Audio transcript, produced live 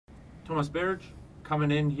Thomas Berdych,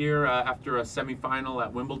 coming in here after a semi-final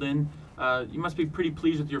at Wimbledon. You must be pretty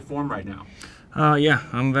pleased with your form right now. Yeah,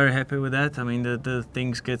 I'm very happy with that. I mean, the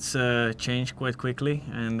things gets changed quite quickly,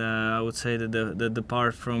 and I would say that the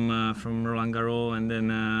part from Roland Garros and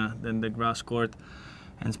then the grass court,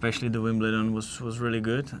 and especially the Wimbledon was really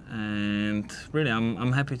good. And really,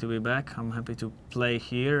 I'm happy to be back. I'm happy to play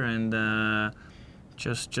here, and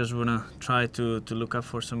just wanna try to look up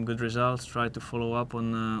for some good results. Try to follow up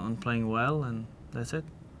on playing well, and that's it.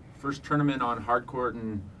 First tournament on hard court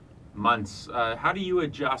in months. How do you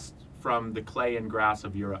adjust from the clay and grass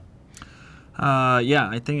of Europe? Yeah,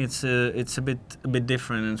 I think it's a bit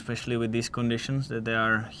different, and especially with these conditions that they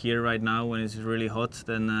are here right now when it's really hot.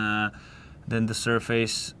 Then the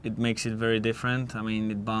surface, it makes it very different. I mean,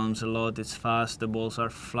 it bounces a lot, it's fast, the balls are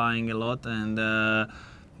flying a lot, and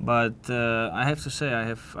but I have to say I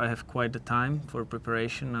have quite the time for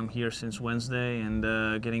preparation. I'm here since Wednesday and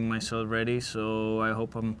getting myself ready, so I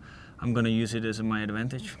hope I'm gonna use it as my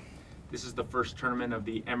advantage. This is the first tournament of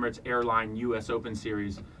the Emirates Airline U.S. Open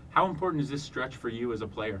Series. How important is this stretch for you as a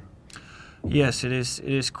player? Yes, it is.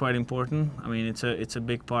 It is quite important. I mean, it's a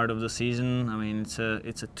big part of the season. I mean,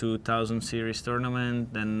 it's a 2000 series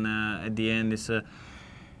tournament. Then at the end,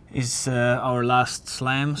 it's our last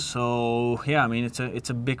slam. So yeah, I mean, it's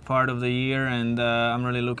a big part of the year, and I'm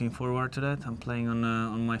really looking forward to that. I'm playing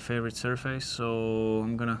on my favorite surface, so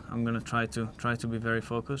I'm gonna try to be very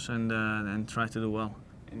focused and try to do well.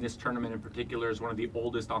 And this tournament in particular is one of the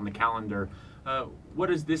oldest on the calendar. What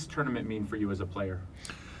does this tournament mean for you as a player?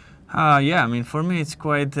 Yeah, I mean, for me it's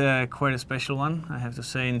quite a special one, I have to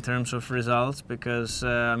say, in terms of results, because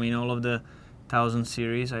I mean, all of the 1000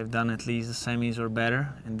 series I've done at least the semis or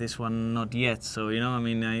better, and this one not yet. So you know, I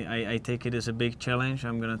mean, I take it as a big challenge.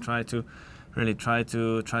 I'm gonna try to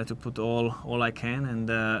put all I can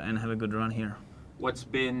and have a good run here. What's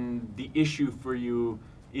been the issue for you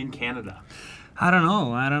in Canada? I don't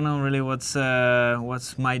know really what's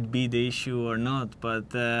might be the issue or not,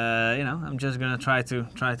 but you know, I'm just gonna try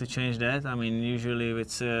to change that. I mean, usually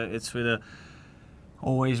it's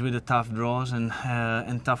always with the tough draws and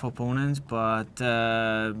tough opponents, but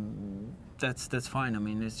that's fine. I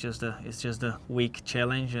mean, it's just a weak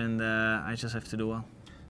challenge, and I just have to do well.